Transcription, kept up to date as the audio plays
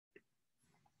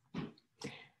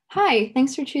Hi,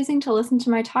 thanks for choosing to listen to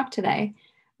my talk today.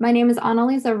 My name is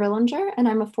Anneliese Rilinger, and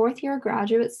I'm a fourth-year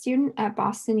graduate student at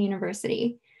Boston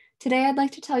University. Today, I'd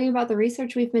like to tell you about the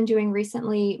research we've been doing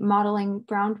recently modeling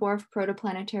brown dwarf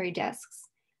protoplanetary disks.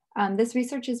 This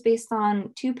research is based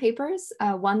on two papers,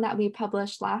 one that we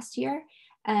published last year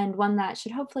and one that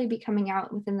should hopefully be coming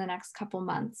out within the next couple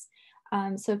months.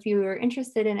 So if you are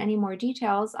interested in any more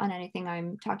details on anything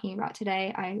I'm talking about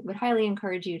today, I would highly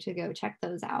encourage you to go check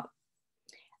those out.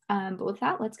 But with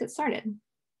that, let's get started.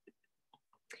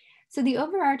 So the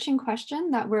overarching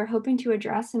question that we're hoping to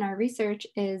address in our research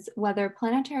is whether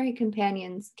planetary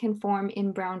companions can form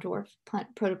in brown dwarf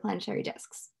protoplanetary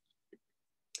disks.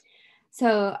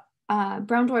 So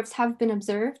brown dwarfs have been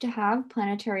observed to have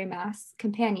planetary mass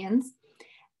companions,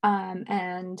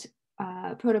 and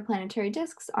protoplanetary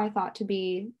disks are thought to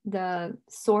be the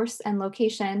source and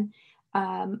location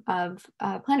of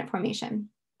planet formation.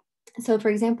 So for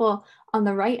example, on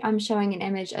the right, I'm showing an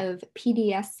image of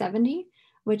PDS 70,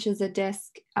 which is a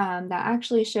disk that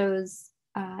actually shows,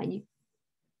 you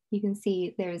can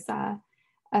see there's an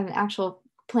actual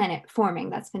planet forming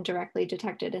that's been directly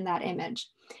detected in that image.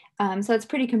 So it's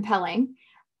pretty compelling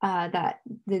that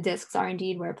the disks are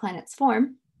indeed where planets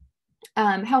form.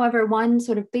 However, one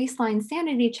sort of baseline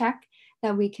sanity check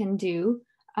that we can do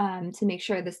to make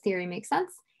sure this theory makes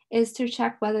sense is to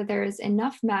check whether there is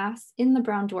enough mass in the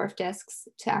brown dwarf disks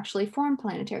to actually form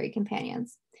planetary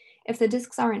companions. If the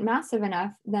disks aren't massive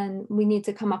enough, then we need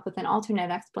to come up with an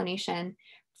alternate explanation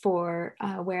for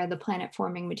where the planet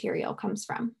forming material comes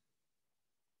from.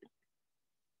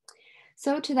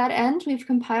 So to that end, we've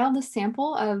compiled a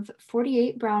sample of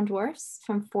 48 brown dwarfs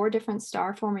from 4 different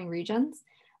star forming regions.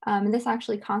 And this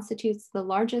actually constitutes the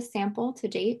largest sample to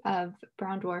date of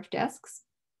brown dwarf disks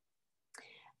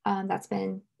that's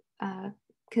been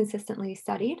consistently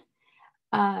studied.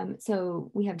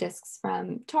 So we have disks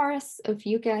from Taurus,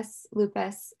 Ophiuchus,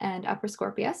 Lupus, and Upper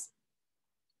Scorpius.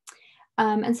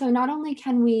 And so not only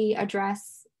can we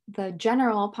address the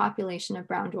general population of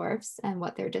brown dwarfs and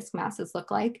what their disk masses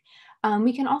look like,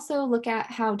 we can also look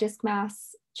at how disk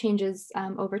mass changes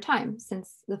over time,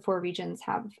 since the 4 regions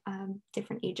have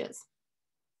different ages.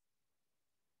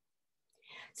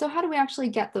 So how do we actually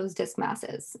get those disk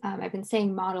masses? I've been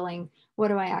saying modeling. What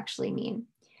do I actually mean?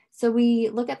 So we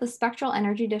look at the spectral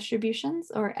energy distributions,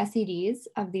 or SEDs,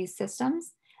 of these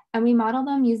systems, and we model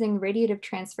them using radiative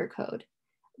transfer code.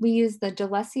 We use the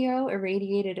D'Alessio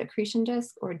irradiated accretion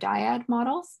disk, or DIAD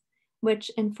models, which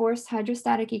enforce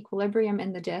hydrostatic equilibrium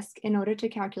in the disk in order to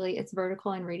calculate its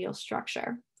vertical and radial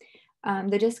structure.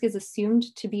 The disk is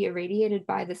assumed to be irradiated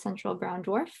by the central brown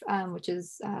dwarf, which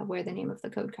is where the name of the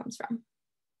code comes from.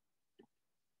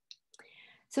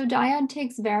 So DIAD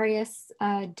takes various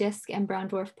disk and brown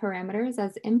dwarf parameters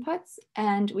as inputs,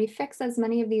 and we fix as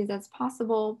many of these as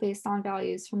possible based on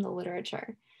values from the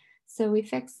literature. So we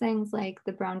fix things like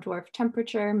the brown dwarf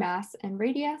temperature, mass, and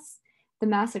radius, the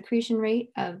mass accretion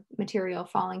rate of material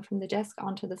falling from the disk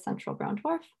onto the central brown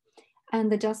dwarf,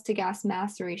 and the dust to gas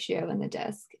mass ratio in the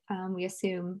disk. We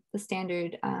assume the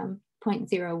standard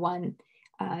 0.01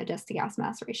 dust to gas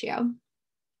mass ratio.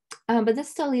 But this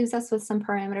still leaves us with some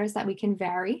parameters that we can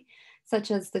vary, such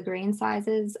as the grain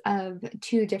sizes of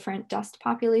 2 different dust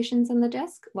populations in the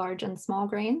disk, large and small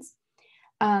grains,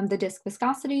 the disk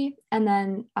viscosity, and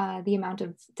then the amount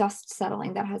of dust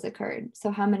settling that has occurred.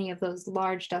 So how many of those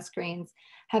large dust grains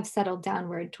have settled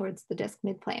downward towards the disk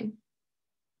midplane.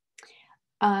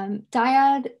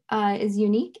 DIAD is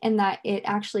unique in that it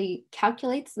actually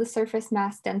calculates the surface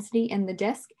mass density in the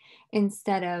disk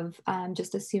instead of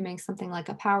just assuming something like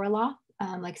a power law,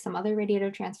 like some other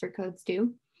radiative transfer codes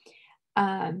do.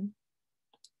 And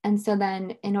so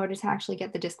then in order to actually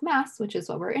get the disk mass, which is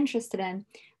what we're interested in,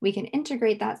 we can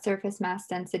integrate that surface mass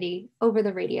density over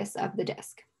the radius of the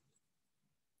disk,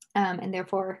 and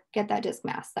therefore get that disk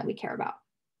mass that we care about.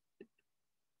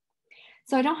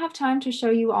 So I don't have time to show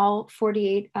you all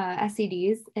 48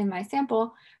 SEDs in my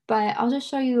sample, but I'll just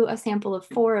show you a sample of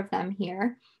 4 of them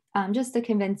here, just to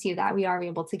convince you that we are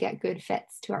able to get good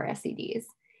fits to our SEDs.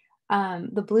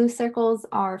 The blue circles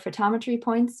are photometry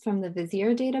points from the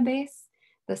Vizier database.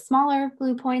 The smaller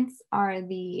blue points are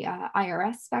the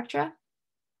IRS spectra.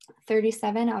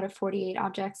 37 out of 48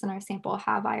 objects in our sample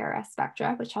have IRS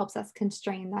spectra, which helps us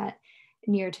constrain that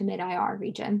near to mid-IR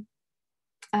region.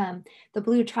 The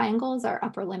blue triangles are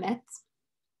upper limits.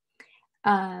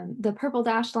 The purple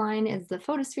dashed line is the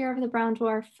photosphere of the brown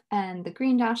dwarf, and the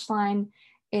green dashed line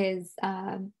is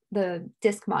the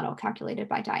disk model calculated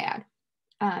by DIAD.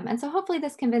 And so hopefully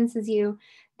this convinces you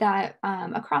that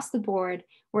across the board,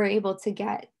 we're able to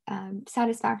get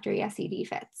satisfactory SED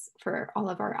fits for all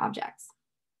of our objects.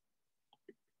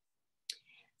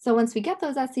 So once we get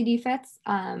those SED fits,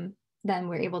 then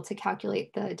we're able to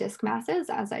calculate the disk masses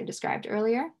as I described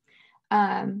earlier.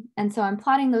 And so I'm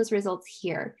plotting those results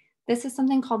here. This is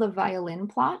something called a violin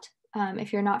plot.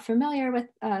 If you're not familiar with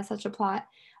such a plot,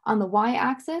 on the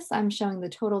y-axis, I'm showing the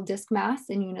total disk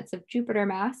mass in units of Jupiter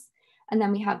mass. And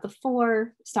then we have the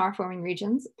 4 star-forming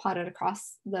regions plotted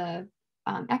across the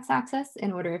x-axis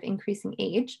in order of increasing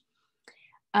age.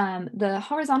 The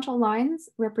horizontal lines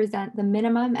represent the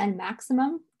minimum and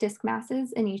maximum disk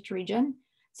masses in each region.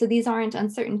 So these aren't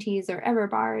uncertainties or error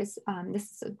bars.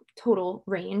 This is a total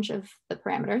range of the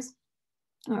parameters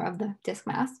or of the disk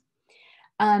mass.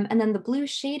 And then the blue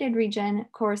shaded region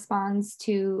corresponds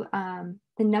to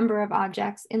the number of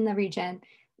objects in the region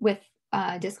with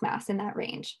disk mass in that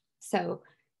range. So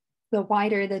the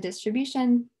wider the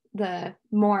distribution, the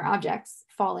more objects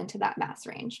fall into that mass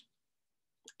range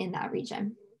in that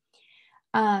region.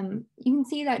 You can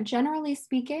see that generally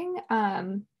speaking,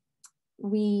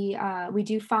 we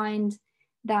do find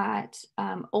that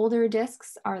older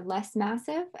disks are less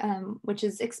massive, which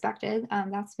is expected.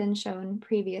 That's been shown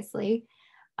previously.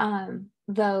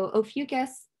 Though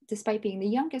Ophiuchus, despite being the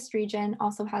youngest region,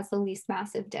 also has the least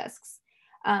massive disks.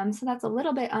 So that's a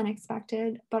little bit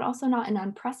unexpected, but also not an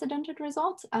unprecedented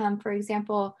result. For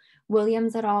example,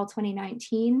 Williams et al.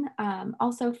 2019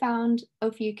 also found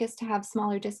Ophiuchus to have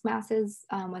smaller disk masses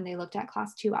when they looked at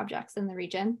class 2 objects in the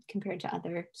region compared to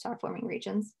other star-forming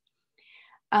regions.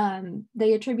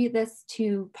 They attribute this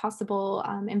to possible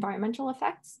environmental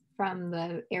effects from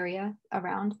the area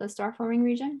around the star-forming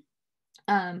region.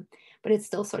 But it's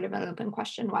still sort of an open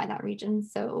question why that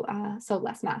region's so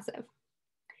less massive.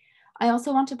 I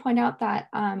also want to point out that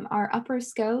our Upper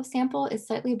SCO sample is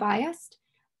slightly biased.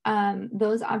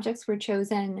 Those objects were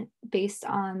chosen based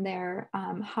on their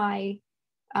high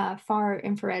far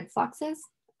infrared fluxes,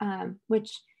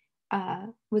 which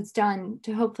was done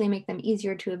to hopefully make them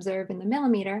easier to observe in the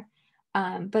millimeter,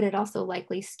 but it also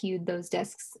likely skewed those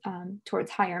disks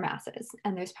towards higher masses.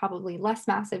 And there's probably less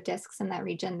massive disks in that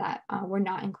region that were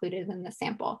not included in the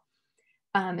sample.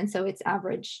 And so its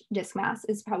average disk mass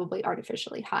is probably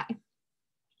artificially high.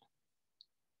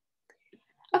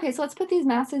 Okay, so let's put these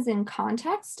masses in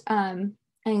context and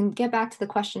get back to the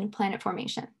question of planet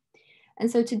formation. And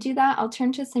so to do that, I'll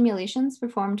turn to simulations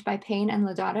performed by Payne and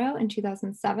Lodato in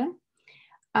 2007.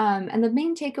 And the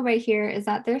main takeaway here is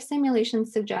that their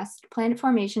simulations suggest planet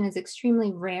formation is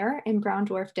extremely rare in brown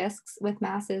dwarf disks with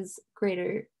masses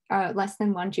less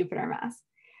than 1 Jupiter mass.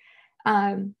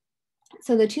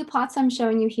 So the 2 plots I'm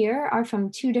showing you here are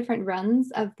from 2 different runs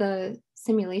of the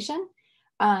simulation.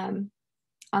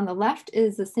 On the left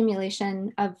is a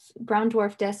simulation of brown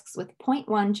dwarf disks with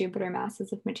 0.1 Jupiter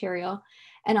masses of material.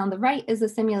 And on the right is a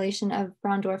simulation of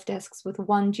brown dwarf disks with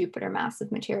 1 Jupiter mass of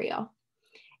material.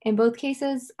 In both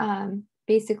cases,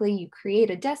 basically you create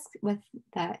a disk with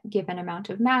that given amount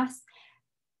of mass,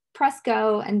 press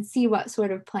go, and see what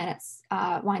sort of planets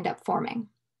wind up forming.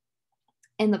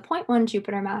 In the 0.1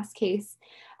 Jupiter mass case,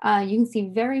 you can see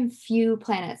very few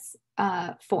planets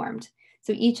formed.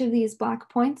 So each of these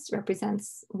black points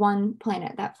represents 1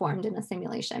 planet that formed in a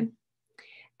simulation.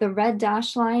 The red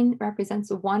dashed line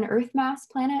represents a 1 Earth mass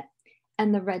planet,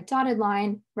 and the red dotted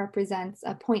line represents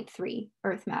a 0.3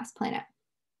 Earth mass planet.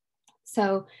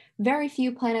 So very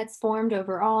few planets formed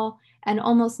overall, and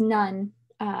almost none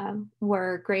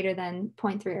were greater than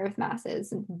 0.3 Earth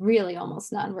masses, and really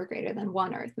almost none were greater than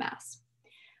 1 Earth mass.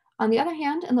 On the other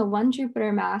hand, in the 1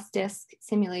 Jupiter mass disk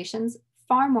simulations,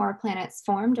 far more planets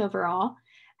formed overall,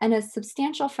 and a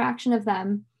substantial fraction of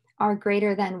them are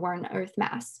greater than 1 Earth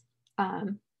mass.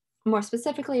 More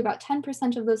specifically, about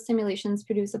 10% of those simulations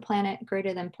produce a planet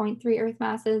greater than 0.3 Earth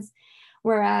masses,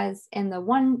 whereas in the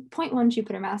 1.1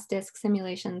 Jupiter mass disk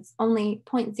simulations, only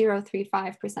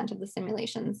 0.035% of the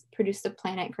simulations produced a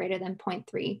planet greater than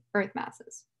 0.3 Earth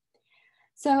masses.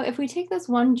 So if we take this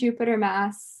 1 Jupiter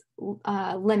mass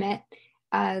limit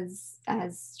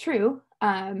as true,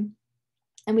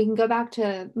 and we can go back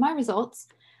to my results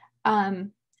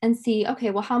and see,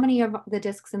 okay, well, how many of the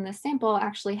disks in this sample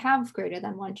actually have greater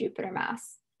than 1 Jupiter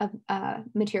mass of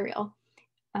material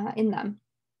in them?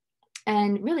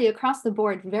 And really across the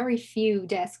board, very few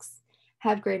disks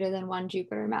have greater than 1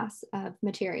 Jupiter mass of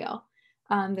material.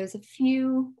 There's a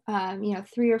few,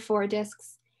 3 or 4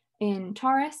 disks in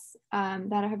Taurus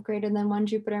that have greater than 1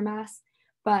 Jupiter mass.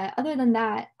 But other than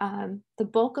that, the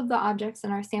bulk of the objects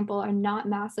in our sample are not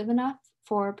massive enough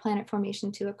for planet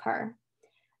formation to occur.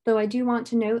 Though I do want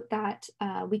to note that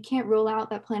we can't rule out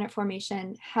that planet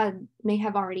formation may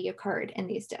have already occurred in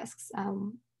these disks.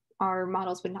 Our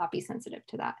models would not be sensitive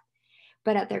to that.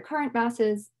 But at their current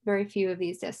masses, very few of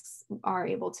these disks are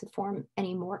able to form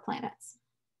any more planets.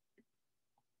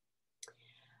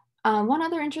 One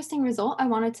other interesting result I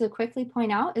wanted to quickly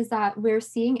point out is that we're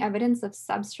seeing evidence of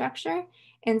substructure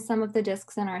in some of the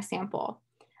disks in our sample.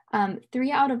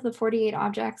 3 out of the 48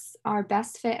 objects are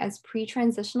best fit as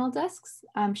pre-transitional disks,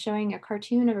 showing a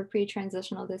cartoon of a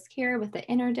pre-transitional disk here with the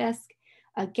inner disk,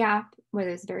 a gap where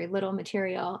there's very little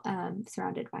material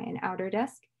surrounded by an outer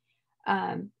disk.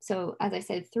 So as I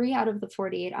said, 3 out of the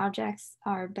 48 objects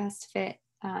are best fit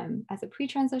as a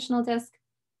pre-transitional disk.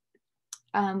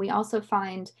 We also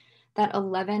find that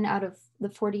 11 out of the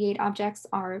 48 objects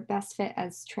are best fit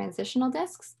as transitional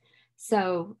disks.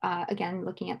 So again,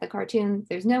 looking at the cartoon,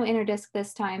 there's no inner disk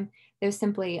this time. There's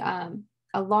simply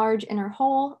a large inner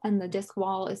hole, and the disk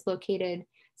wall is located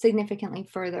significantly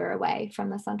further away from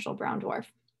the central brown dwarf.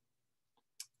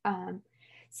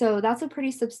 So that's a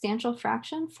pretty substantial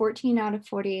fraction. 14 out of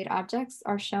 48 objects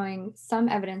are showing some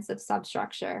evidence of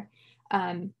substructure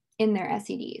in their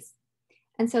SEDs.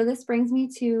 And so this brings me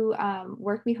to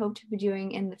work we hope to be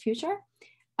doing in the future,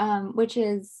 which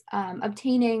is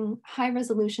obtaining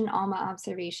high-resolution ALMA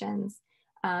observations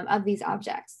of these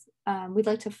objects. We'd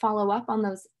like to follow up on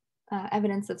those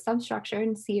evidence of substructure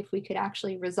and see if we could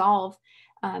actually resolve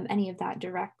any of that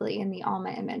directly in the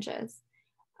ALMA images.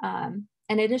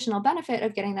 An additional benefit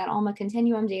of getting that ALMA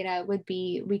continuum data would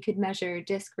be we could measure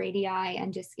disk radii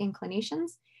and disk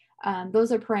inclinations.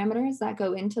 Those are parameters that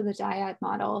go into the dyad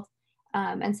model.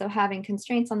 And so having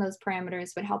constraints on those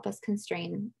parameters would help us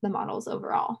constrain the models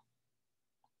overall.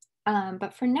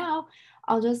 But for now,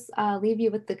 I'll just leave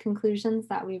you with the conclusions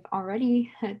that we've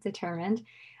already determined,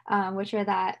 which are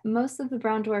that most of the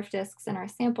brown dwarf disks in our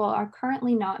sample are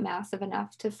currently not massive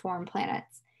enough to form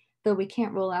planets, though we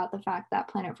can't rule out the fact that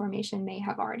planet formation may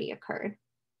have already occurred.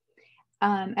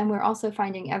 And we're also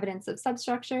finding evidence of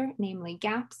substructure, namely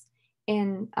gaps,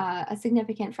 in a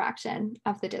significant fraction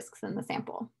of the disks in the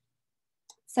sample.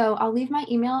 So I'll leave my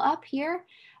email up here.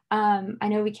 I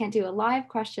know we can't do a live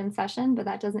question session, but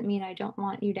that doesn't mean I don't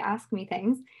want you to ask me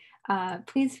things.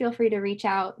 Please feel free to reach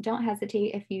out. Don't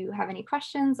hesitate if you have any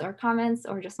questions or comments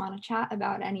or just want to chat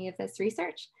about any of this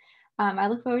research. I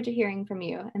look forward to hearing from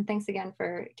you, and thanks again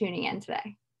for tuning in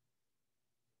today.